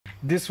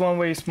This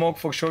one-way smoke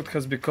for short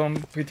has become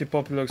pretty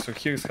popular, so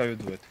here's how you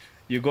do it.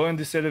 You go in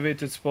this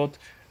elevated spot,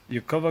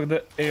 you cover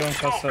the A on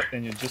casa,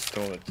 and you just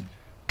throw it.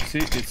 See,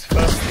 it's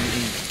fast and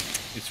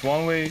easy. It's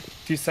one way,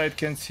 T-side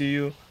can see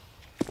you,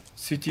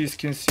 CTs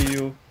can see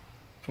you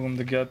from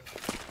the gap,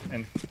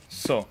 and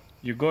so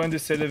you go in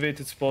this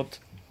elevated spot,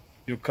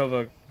 you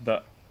cover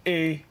the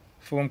A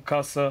from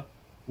casa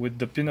with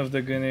the pin of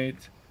the grenade.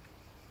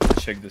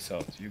 Check this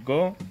out. You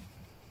go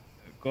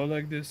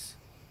like this,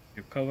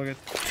 you cover it,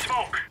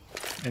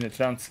 and it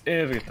lands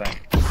every time.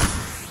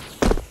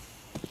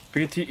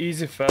 Pretty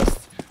easy,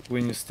 fast.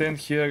 When you stand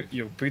here,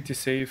 you're pretty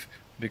safe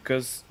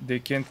because they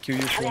can't kill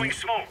you from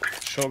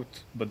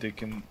short, but they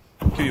can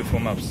kill you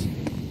from ups.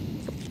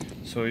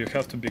 So you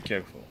have to be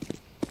careful.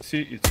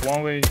 See, it's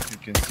one way, you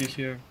can see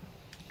here.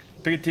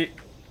 Pretty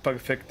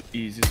perfect,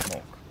 easy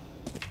smoke.